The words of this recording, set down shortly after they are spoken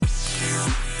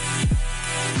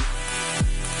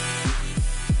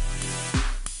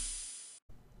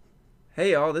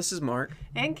Hey y'all, this is Mark.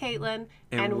 And Caitlin.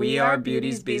 And we are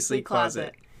Beauty's Beastly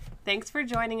Closet. Thanks for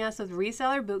joining us with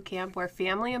Reseller Bootcamp, where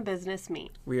family and business meet.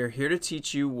 We are here to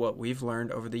teach you what we've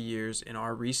learned over the years in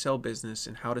our resale business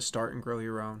and how to start and grow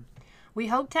your own. We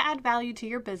hope to add value to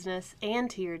your business and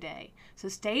to your day. So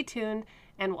stay tuned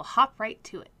and we'll hop right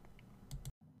to it.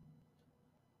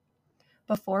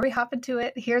 Before we hop into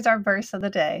it, here's our verse of the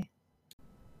day.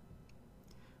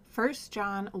 1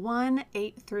 John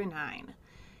 1:8-9.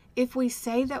 If we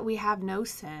say that we have no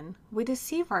sin, we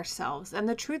deceive ourselves, and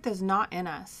the truth is not in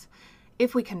us.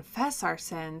 If we confess our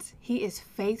sins, he is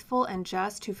faithful and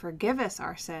just to forgive us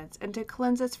our sins and to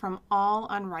cleanse us from all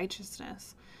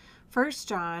unrighteousness. 1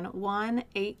 John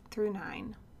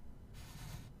 1:8-9.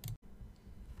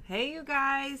 Hey, you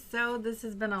guys. So this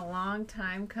has been a long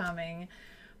time coming,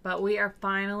 but we are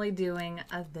finally doing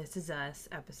a This Is Us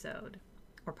episode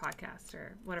or podcast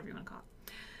or whatever you want to call it.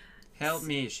 Help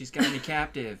me, she's got me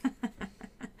captive.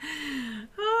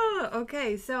 Oh,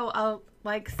 okay. So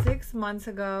like 6 months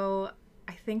ago,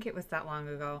 I think it was that long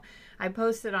ago, I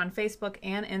posted on Facebook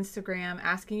and Instagram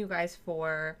asking you guys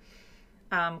for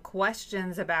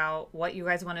questions about what you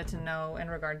guys wanted to know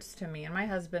in regards to me and my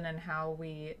husband and how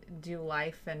we do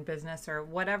life and business or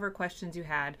whatever questions you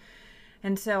had.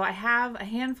 And so I have a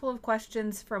handful of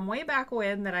questions from way back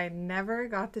when that I never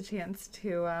got the chance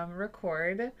to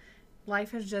record.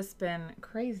 Life has just been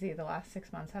crazy the last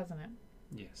 6 months, hasn't it?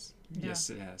 Yes. Yeah.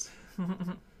 Yes, it has.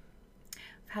 I've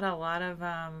had a lot of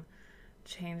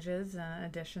changes and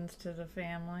additions to the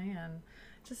family and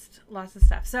just lots of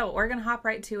stuff. So we're going to hop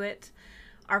right to it.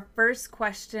 Our first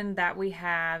question that we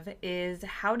have is,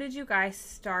 how did you guys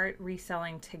start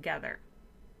reselling together?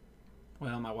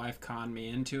 Well, my wife conned me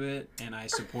into it, and I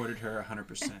supported her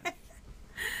 100%.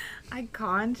 I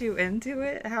conned you into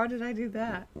it? How did I do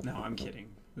that? No, I'm kidding.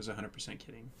 It was 100%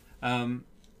 kidding.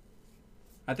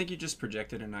 I think you just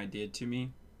projected an idea to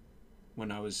me when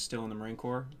I was still in the Marine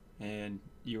Corps, and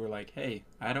you were like, hey,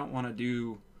 I don't want to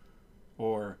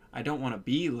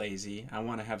be lazy. I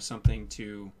want to have something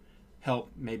to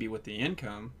help maybe with the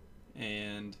income.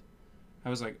 And I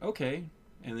was like, okay.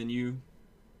 And then you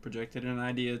projected an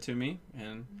idea to me,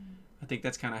 and I think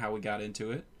that's kind of how we got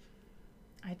into it.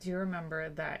 I do remember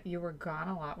that you were gone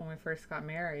a lot when we first got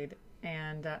married.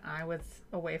 And I was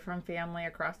away from family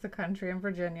across the country in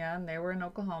Virginia, and they were in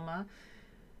Oklahoma.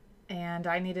 And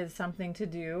I needed something to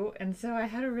do. And so I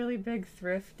had a really big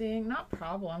thrifting, not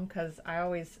problem, because I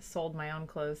always sold my own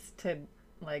clothes to,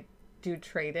 like, do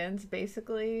trade-ins,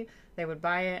 basically. They would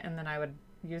buy it, and then I would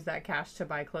use that cash to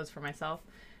buy clothes for myself.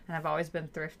 And I've always been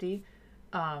thrifty.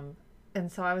 And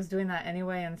so I was doing that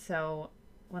anyway. And so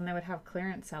when they would have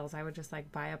clearance sales, I would just,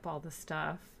 like, buy up all the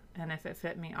stuff. And if it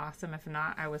fit me, awesome. If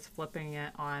not, I was flipping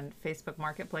it on Facebook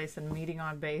Marketplace and meeting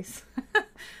on base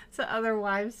to other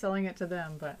wives, selling it to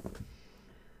them. But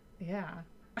yeah.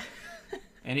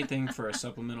 Anything for a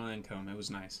supplemental income. It was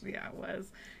nice. Yeah, it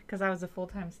was. Because I was a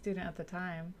full-time student at the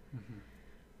time. Mm-hmm.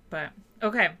 But,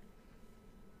 okay.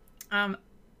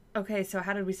 Okay, so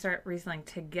how did we start reselling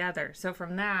together? So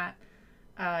from that,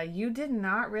 you did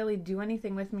not really do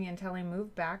anything with me until I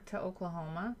moved back to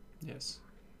Oklahoma. Yes.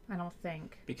 I don't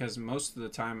think. Because most of the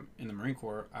time in the Marine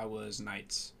Corps, I was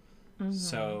nights. Mm-hmm.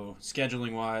 So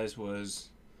scheduling-wise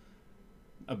was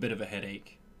a bit of a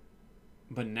headache.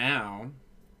 But now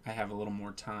I have a little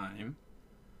more time.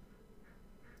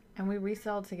 And we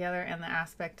resell together in the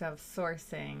aspect of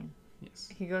sourcing. Yes.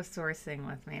 He goes sourcing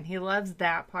with me. And he loves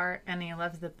that part. And he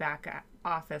loves the back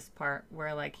office part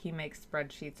where, like, he makes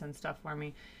spreadsheets and stuff for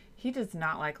me. He does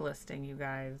not like listing, you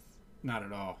guys. Not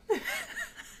at all.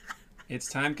 It's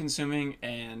time consuming,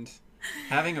 and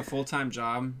having a full-time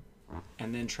job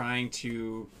and then trying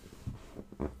to,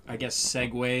 I guess,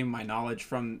 segue my knowledge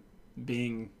from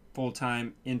being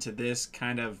full-time into this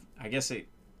kind of, I guess it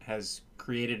has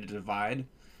created a divide.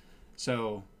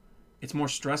 So it's more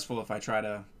stressful if I try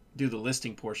to do the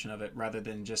listing portion of it rather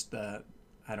than just the,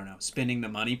 I don't know, spending the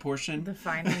money portion. The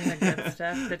finding the good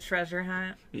stuff, the treasure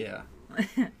hunt. Yeah.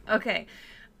 Okay.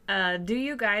 Do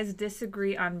you guys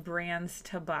disagree on brands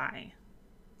to buy?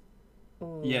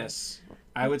 Ooh. Yes,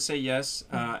 I would say yes,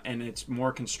 and it's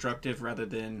more constructive rather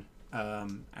than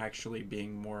actually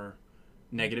being more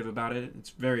negative about it. It's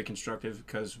very constructive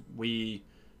because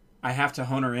I have to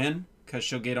hone her in because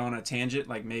she'll get on a tangent,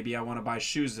 like maybe I want to buy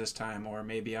shoes this time, or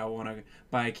maybe I want to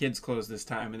buy kids' clothes this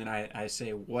time, and then I say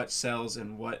what sells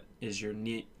and what is your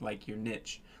niche, like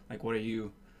what are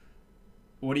you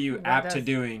apt to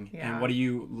doing, yeah. And what do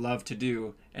you love to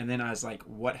do, and then I was like,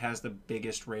 what has the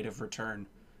biggest rate of return?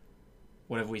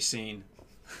 What have we seen?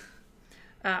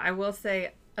 I will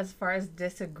say, as far as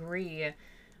disagree,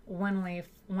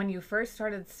 when you first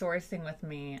started sourcing with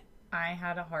me, I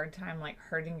had a hard time like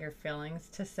hurting your feelings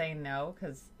to say no,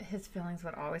 because his feelings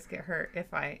would always get hurt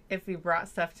if he brought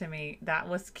stuff to me that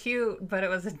was cute but it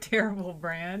was a terrible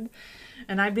brand,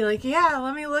 and I'd be like, yeah,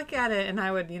 let me look at it, and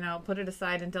I would put it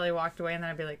aside until he walked away, and then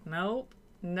I'd be like, nope,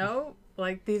 nope,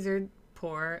 like these are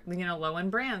poor, low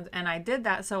end brands, and I did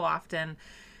that so often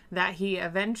that he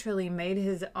eventually made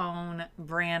his own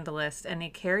brand list, and he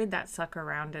carried that sucker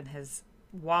around in his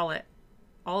wallet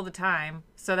all the time,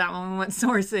 so that when we went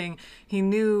sourcing, he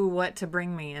knew what to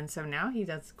bring me. And so now he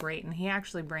does great, and he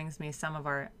actually brings me some of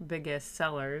our biggest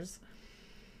sellers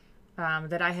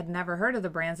that I had never heard of the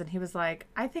brands, and he was like,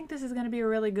 I think this is going to be a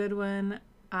really good one.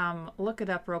 Look it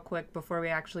up real quick before we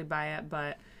actually buy it.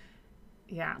 But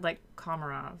yeah, like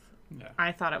Komarov. Yeah.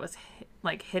 I thought it was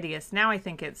like hideous. Now I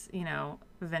think it's,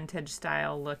 vintage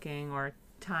style looking or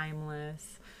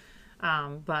timeless. But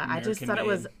American I just thought made. It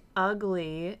was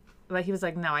ugly. But he was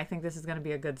like, no, I think this is going to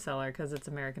be a good seller because it's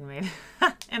American made.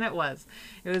 And it was.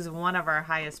 It was one of our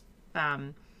highest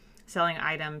selling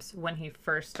items when he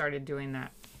first started doing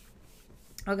that.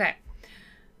 Okay.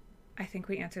 I think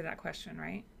we answered that question,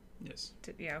 right? Yes.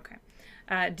 Yeah,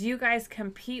 okay. Do you guys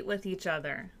compete with each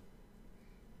other?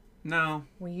 No.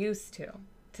 We used to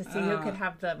see who could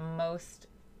have the most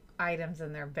items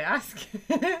in their basket.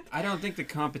 I don't think the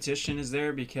competition is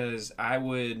there because I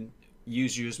would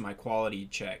use you as my quality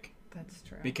check. That's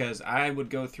true. Because I would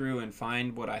go through and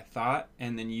find what I thought,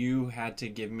 and then you had to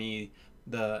give me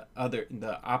the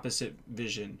opposite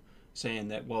vision, saying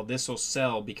that, well, this will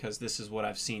sell because this is what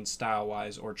I've seen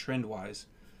style-wise or trend-wise.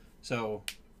 So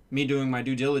me doing my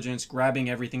due diligence, grabbing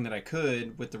everything that I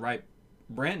could with the right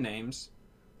brand names,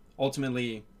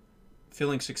 ultimately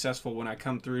feeling successful when I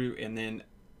come through, and then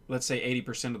let's say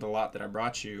 80% of the lot that I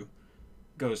brought you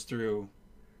goes through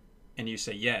and you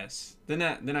say yes, then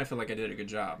I feel like I did a good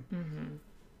job. Mm-hmm.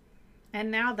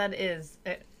 And now that is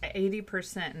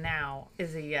 80% now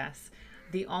is a yes.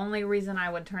 The only reason I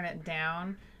would turn it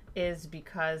down is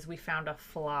because we found a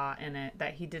flaw in it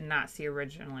that he did not see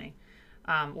originally,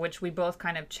 which we both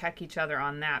kind of check each other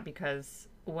on that, because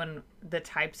when the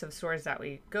types of stores that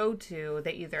we go to,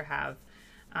 they either have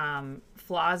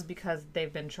flaws because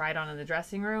they've been tried on in the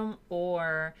dressing room,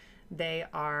 or they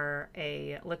are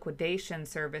a liquidation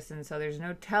service, and so there's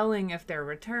no telling if they're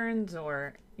returns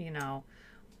or,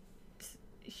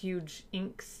 huge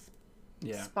ink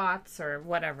spots or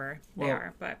whatever they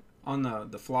are. But on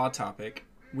the flaw topic,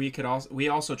 we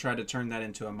also tried to turn that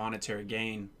into a monetary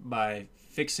gain by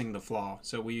fixing the flaw.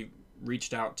 So we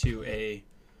reached out to a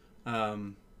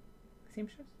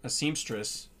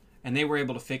seamstress, and they were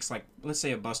able to fix, like, let's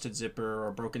say a busted zipper or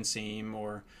a broken seam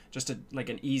or just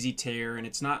an easy tear, and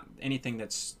it's not anything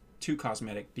that's too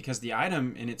cosmetic because the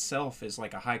item in itself is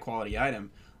like a high quality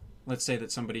item. Let's say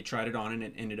that somebody tried it on and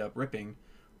it ended up ripping.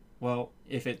 Well,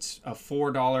 if it's a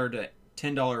 $4 to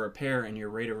 $10 repair and your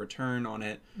rate of return on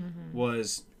it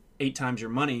was 8 times your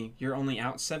money, you're only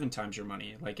out 7 times your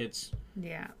money. Like, it's...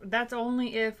 Yeah, that's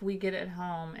only if we get it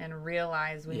home and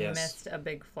realize we missed a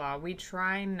big flaw. We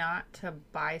try not to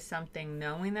buy something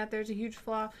knowing that there's a huge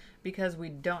flaw because we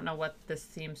don't know what the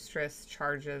seamstress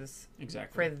charges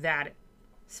for that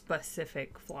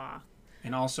specific flaw.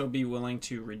 And also be willing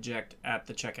to reject at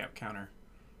the checkout counter.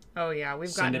 Oh, yeah.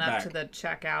 We've gotten up to the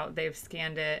checkout. They've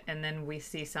scanned it, and then we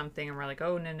see something, and we're like,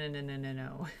 oh,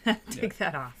 no. Take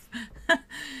that off.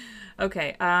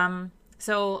 Okay.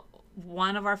 So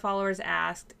one of our followers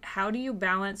asked, how do you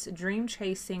balance dream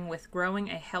chasing with growing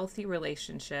a healthy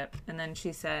relationship? And then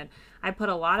she said, I put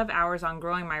a lot of hours on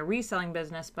growing my reselling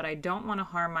business, but I don't want to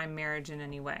harm my marriage in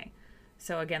any way.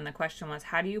 So again, the question was,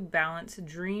 how do you balance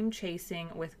dream chasing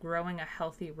with growing a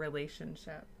healthy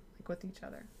relationship, like with each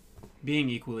other? Being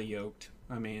equally yoked.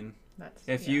 I mean,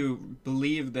 if you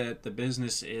believe that the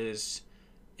business is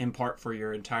in part for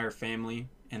your entire family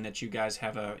and that you guys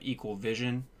have a equal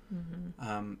vision,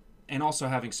 and also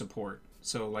having support.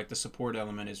 So like the support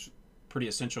element is pretty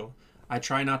essential. I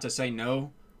try not to say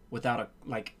no without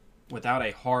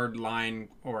a hard line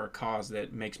or a cause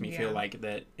that makes me feel like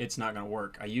that it's not going to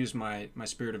work. I use my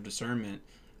spirit of discernment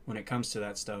when it comes to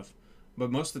that stuff. But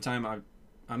most of the time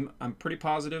I'm pretty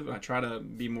positive. I try to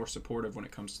be more supportive when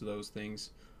it comes to those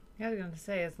things. Yeah, I was going to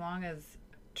say, as long as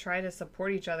try to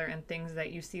support each other in things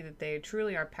that you see that they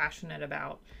truly are passionate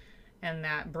about and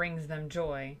that brings them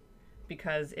joy.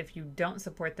 Because if you don't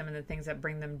support them in the things that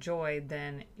bring them joy,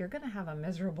 then you're going to have a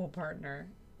miserable partner,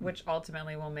 which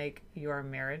ultimately will make your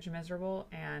marriage miserable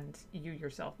and you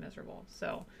yourself miserable.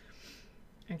 So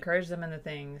encourage them in the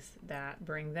things that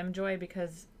bring them joy,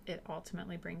 because it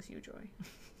ultimately brings you joy.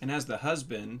 And as the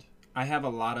husband, I have a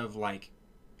lot of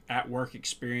at work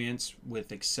experience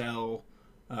with Excel,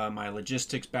 my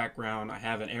logistics background. I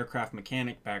have an aircraft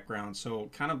mechanic background, so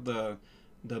kind of the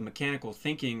mechanical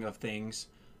thinking of things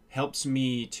helps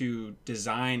me to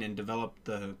design and develop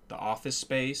the office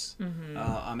space.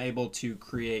 I'm able to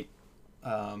create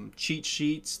cheat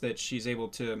sheets that she's able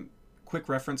to, quick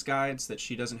reference guides that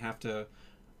she doesn't have to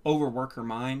overwork her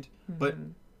mind. But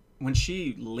when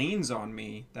she leans on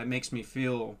me, that makes me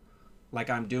feel like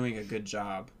I'm doing a good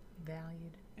job.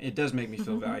 Valued. It does make me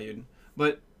feel valued.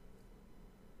 But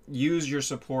use your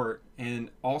support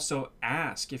and also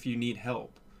ask if you need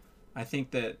help. I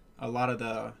think that a lot of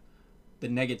the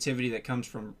negativity that comes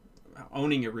from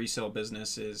owning a resale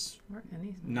business is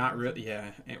not really,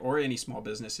 or any small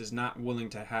business is not willing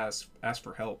to ask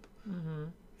for help.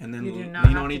 And then you do not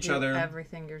lean have on to each do other.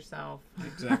 Everything yourself.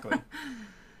 Exactly.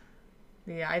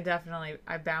 Yeah,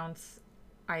 I bounce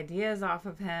ideas off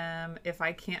of him. If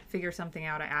I can't figure something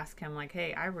out, I ask him like,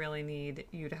 hey, I really need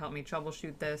you to help me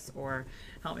troubleshoot this, or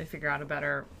help me figure out a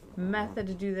better method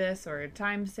to do this, or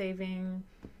time saving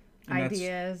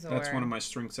ideas. That's one of my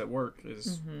strengths at work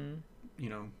is,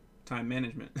 time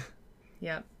management.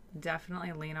 Yep.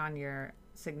 Definitely lean on your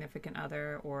significant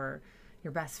other or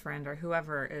your best friend or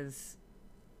whoever is,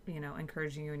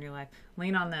 encouraging you in your life.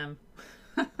 Lean on them.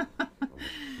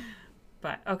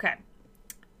 But, okay.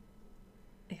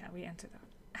 Yeah, we answered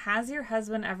that. Has your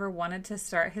husband ever wanted to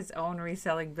start his own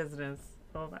reselling business?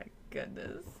 Oh my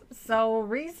goodness. So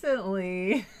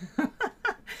recently,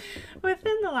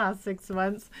 within the last 6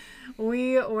 months,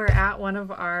 we were at one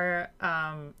of our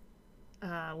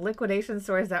liquidation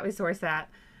stores that we source at,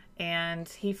 and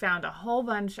he found a whole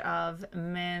bunch of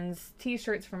men's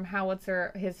t-shirts from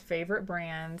Howitzer, his favorite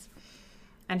brand.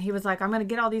 And he was like, I'm going to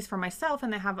get all these for myself,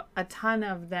 and they have a ton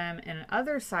of them in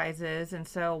other sizes, and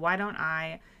so why don't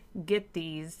I get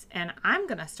these, and I'm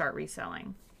going to start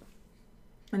reselling.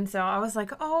 And so I was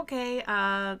like, oh, okay.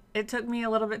 It took me a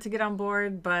little bit to get on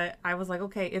board, but I was like,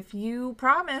 okay, if you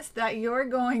promise that you're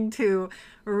going to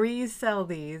resell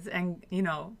these and,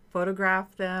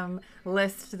 photograph them,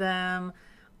 list them,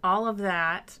 all of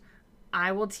that,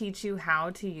 I will teach you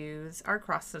how to use our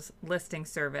cross-listing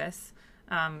service,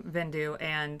 Vendu,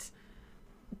 and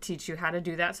teach you how to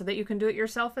do that so that you can do it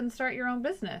yourself and start your own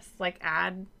business. Like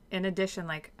add, in addition,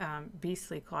 like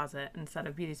Beastly Closet instead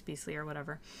of Beauty's Beastly or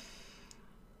whatever.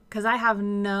 Because I have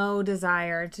no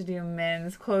desire to do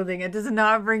men's clothing. It does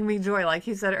not bring me joy. Like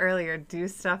you said earlier, do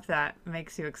stuff that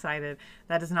makes you excited.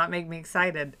 That does not make me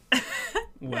excited.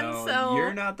 Well,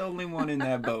 you're not the only one in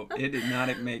that boat. It did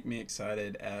not make me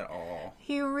excited at all.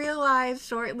 He realized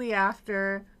shortly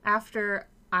after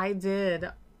I did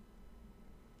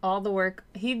all the work,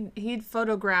 he'd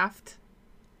photographed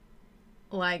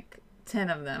like 10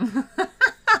 of them.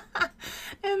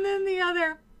 And then the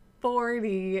other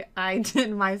 40 I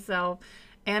did myself,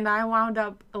 and I wound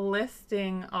up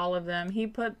listing all of them. He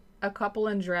put a couple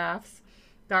in drafts,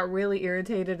 got really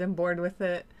irritated and bored with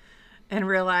it, and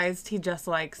realized he just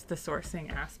likes the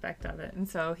sourcing aspect of it. And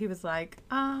so he was like,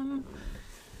 I'm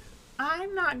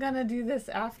not gonna do this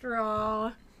after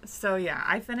all. So yeah,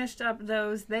 I finished up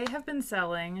those. They have been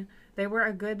selling. They were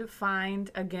a good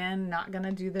find. Again, not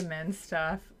gonna do the men's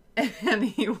stuff. And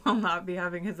he will not be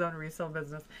having his own resale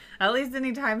business, at least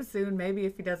anytime soon. Maybe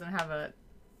if he doesn't have a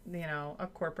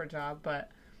corporate job,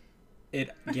 but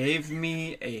it gave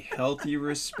me a healthy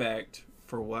respect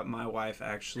for what my wife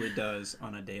actually does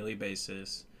on a daily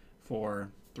basis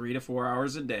for 3 to 4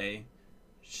 hours a day.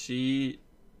 She,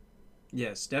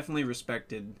 yes, definitely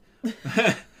respected.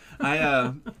 It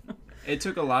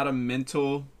took a lot of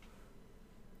mental,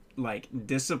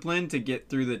 discipline to get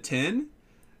through the 10,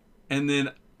 and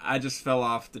then I just fell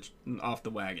off the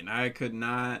wagon. I could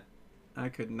not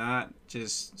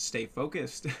just stay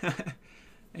focused,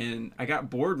 and I got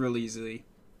bored really easily.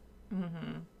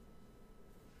 Mm-hmm.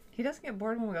 He doesn't get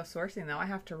bored when we go sourcing, though. I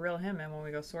have to reel him in when we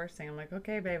go sourcing. I'm like,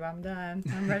 okay, babe, I'm done.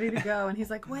 I'm ready to go. And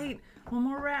he's like, wait, one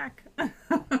more rack.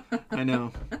 I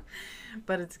know.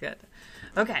 But it's good.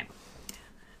 Okay.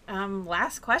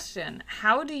 Last question.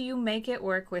 How do you make it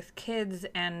work with kids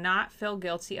and not feel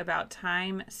guilty about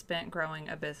time spent growing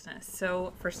a business?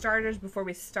 So for starters, before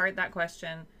we start that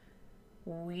question,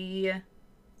 we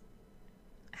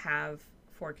have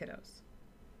 4 kiddos.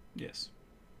 Yes.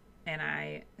 And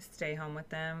I stay home with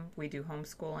them. We do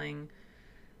homeschooling.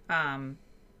 And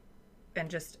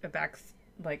just a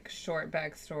short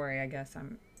backstory, I guess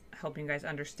I'm helping you guys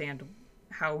understand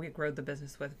how we grow the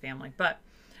business with family. But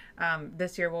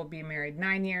this year we'll be married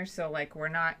 9 years. So we're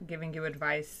not giving you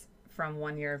advice from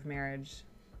 1 year of marriage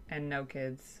and no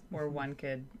kids or 1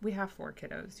 kid. We have 4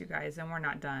 kiddos, you guys, and we're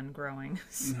not done growing.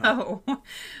 So,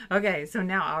 okay. So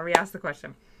now I'll re-ask the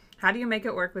question. How do you make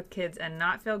it work with kids and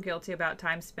not feel guilty about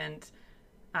time spent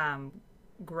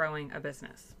growing a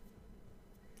business?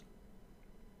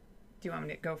 Do you want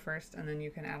me to go first and then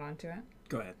you can add on to it?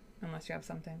 Go ahead. Unless you have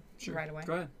something right away.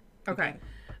 Go ahead. Okay.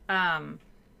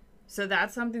 So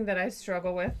that's something that I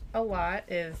struggle with a lot,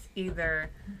 is either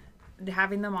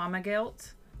having the mama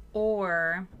guilt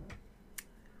or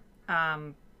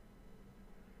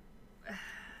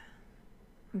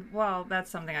well,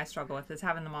 that's something I struggle with, is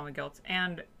having the mama guilt.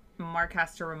 And Mark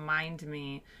has to remind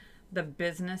me the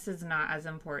business is not as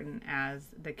important as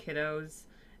the kiddos.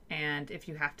 And if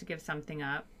you have to give something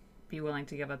up, be willing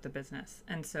to give up the business.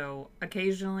 And so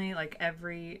occasionally, like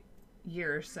every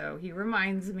year or so, he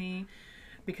reminds me,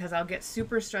 because I'll get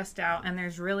super stressed out, and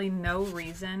there's really no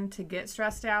reason to get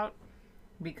stressed out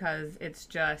because it's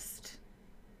just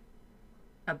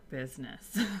a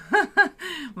business.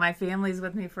 My family's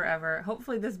with me forever.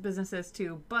 Hopefully this business is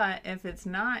too, but if it's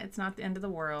not the end of the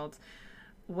world.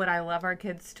 Would I love our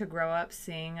kids to grow up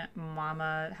seeing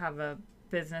mama have a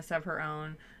business of her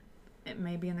own? It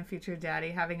may be in the future daddy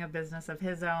having a business of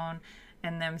his own,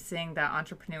 and them seeing that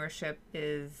entrepreneurship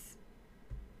is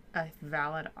a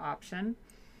valid option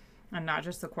and not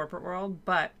just the corporate world.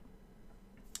 But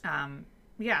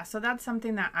yeah, so that's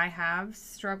something that I have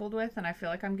struggled with, and I feel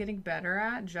like I'm getting better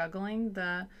at juggling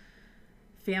the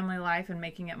family life and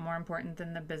making it more important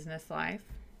than the business life.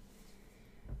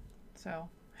 So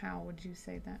how would you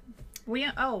say that?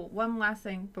 One last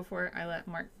thing before I let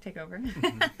Mark take over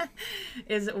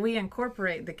is we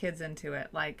incorporate the kids into it.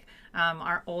 Like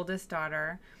our oldest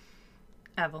daughter,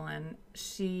 Evelyn,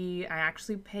 I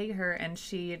actually pay her, and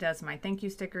she does my thank you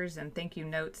stickers and thank you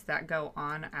notes that go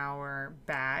on our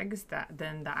bags that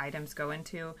then the items go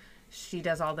into. She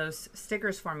does all those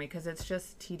stickers for me because it's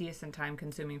just tedious and time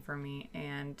consuming for me,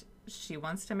 and she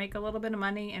wants to make a little bit of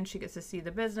money and she gets to see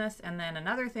the business. And then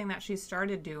another thing that she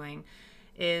started doing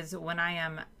is when I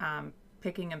am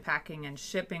picking and packing and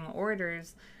shipping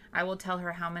orders, I will tell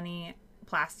her how many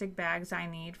plastic bags I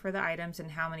need for the items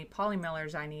and how many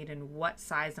polymillers I need and what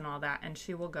size and all that, and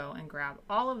she will go and grab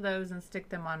all of those and stick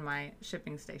them on my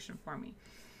shipping station for me.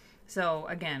 So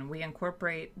again, we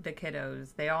incorporate the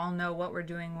kiddos. They all know what we're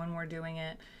doing when we're doing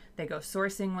it. They go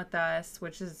sourcing with us,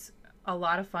 which is a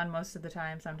lot of fun most of the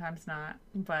time, sometimes not,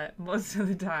 but most of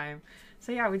the time.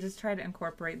 So yeah, we just try to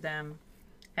incorporate them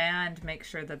and make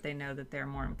sure that they know that they're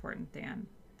more important than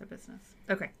the business.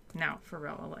 Okay, now for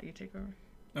real, I'll let you take over.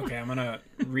 Okay, I'm going to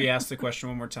re-ask the question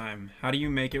one more time. How do you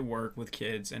make it work with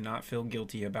kids and not feel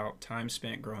guilty about time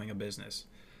spent growing a business?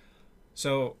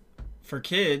 So for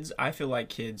kids, I feel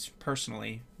like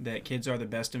personally, that kids are the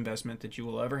best investment that you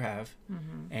will ever have.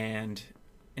 Mm-hmm. And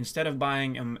instead of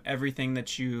buying them everything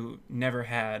that you never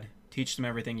had, teach them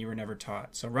everything you were never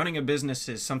taught. So running a business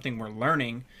is something we're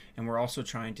learning, and we're also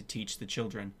trying to teach the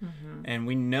children. Mm-hmm. And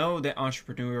we know that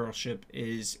entrepreneurship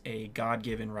is a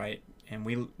God-given right, and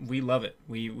we love it.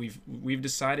 We've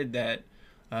decided that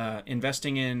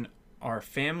investing in our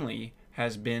family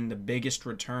has been the biggest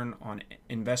return on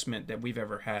investment that we've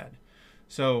ever had.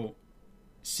 So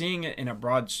seeing it in a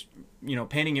broad,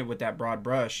 painting it with that broad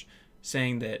brush,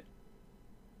 saying that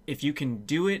if you can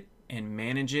do it and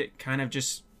manage it, kind of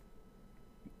just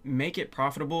make it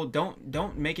profitable.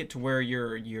 Don't make it to where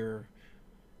you're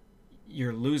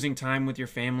losing time with your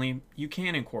family. You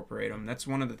can incorporate them. That's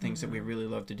one of the things that we really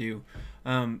love to do.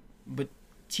 But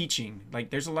teaching, like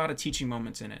there's a lot of teaching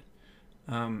moments in it.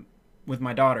 With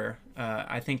my daughter,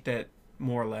 I think that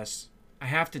more or less I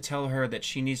have to tell her that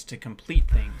she needs to complete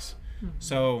things. Mm-hmm.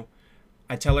 So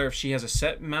I tell her if she has a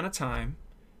set amount of time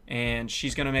and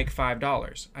she's going to make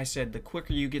 $5, I said, the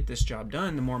quicker you get this job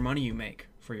done, the more money you make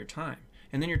for your time.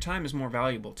 And then your time is more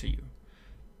valuable to you.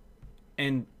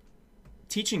 And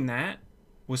teaching that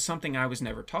was something I was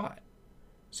never taught.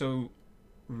 So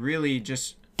really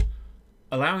just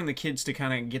allowing the kids to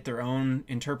kind of get their own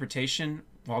interpretation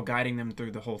while guiding them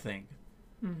through the whole thing.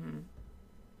 Mm-hmm.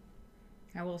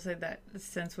 I will say that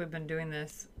since we've been doing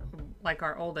this, like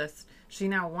our oldest, she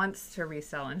now wants to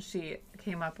resell, and she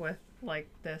came up with like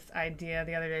this idea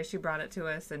the other day. She brought it to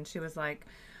us and she was like,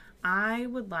 I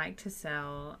would like to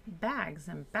sell bags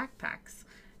and backpacks.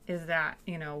 Is that,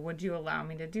 would you allow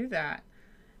me to do that?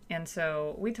 And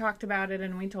so we talked about it,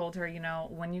 and we told her,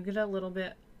 when you get a little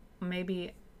bit,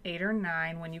 maybe 8 or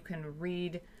 9, when you can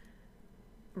read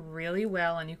really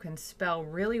well and you can spell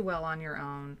really well on your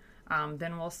own,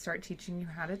 then we'll start teaching you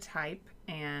how to type,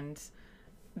 and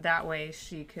that way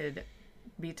she could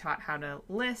be taught how to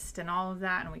list and all of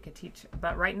that, and we could teach.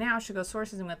 But right now she goes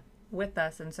sourcing with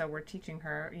us, and so we're teaching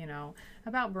her,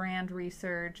 about brand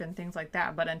research and things like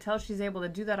that. But until she's able to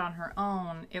do that on her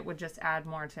own, it would just add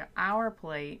more to our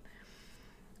plate.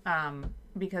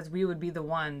 because we would be the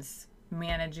ones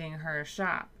managing her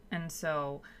shop. And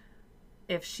so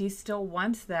if she still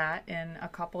wants that in a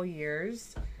couple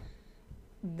years,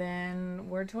 then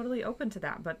we're totally open to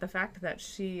that. But the fact that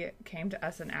she came to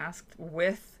us and asked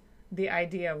with the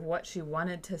idea of what she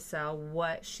wanted to sell,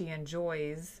 what she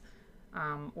enjoys,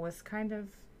 was kind of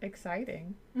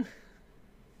exciting.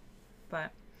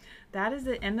 But that is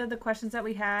the end of the questions that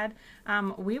we had.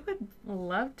 We would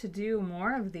love to do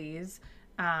more of these.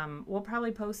 We'll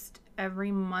probably post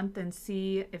every month and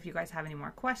see if you guys have any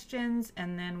more questions,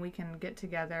 and then we can get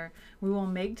together. We will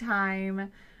make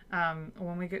time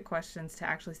when we get questions to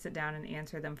actually sit down and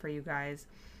answer them for you guys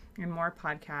in more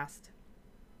podcast.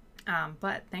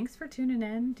 But thanks for tuning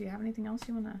in. Do you have anything else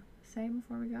you want to say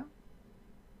before we go?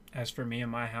 As for me and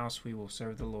my house, we will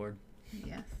serve the Lord.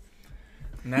 Yes.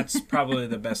 And that's probably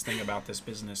the best thing about this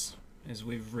business, is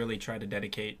we've really tried to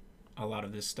dedicate a lot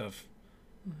of this stuff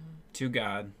to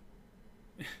God,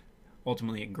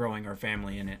 ultimately growing our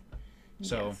family in it.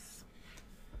 So yes.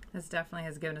 This definitely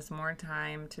has given us more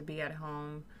time to be at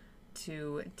home,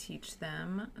 to teach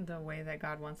them the way that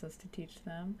God wants us to teach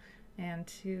them, and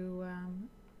to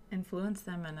influence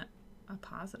them in a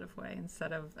positive way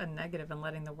instead of a negative, and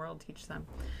letting the world teach them.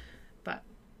 But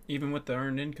even with the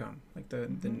earned income, like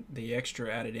the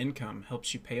extra added income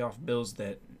helps you pay off bills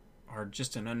that are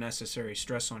just an unnecessary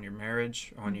stress on your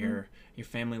marriage, on your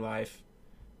family life.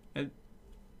 And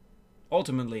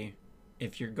ultimately,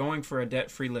 if you're going for a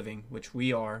debt-free living, which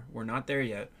we're not there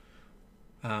yet,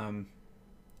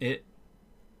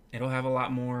 it'll have a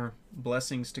lot more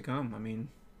blessings to come. I mean,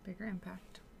 bigger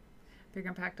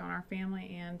impact on our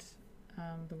family and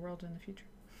the world in the future.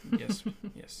 Yes,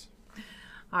 yes.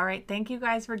 All right. Thank you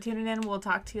guys for tuning in. We'll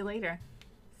talk to you later.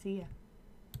 See ya.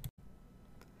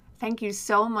 Thank you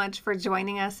so much for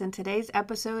joining us in today's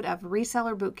episode of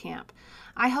Reseller Bootcamp.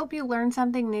 I hope you learned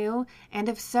something new, and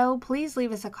if so, please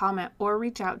leave us a comment or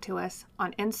reach out to us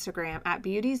on Instagram at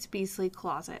Beauty's Beastly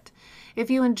Closet. If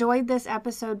you enjoyed this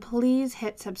episode, please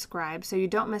hit subscribe so you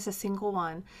don't miss a single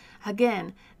one.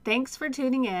 Again, thanks for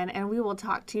tuning in, and we will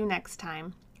talk to you next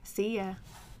time. See ya.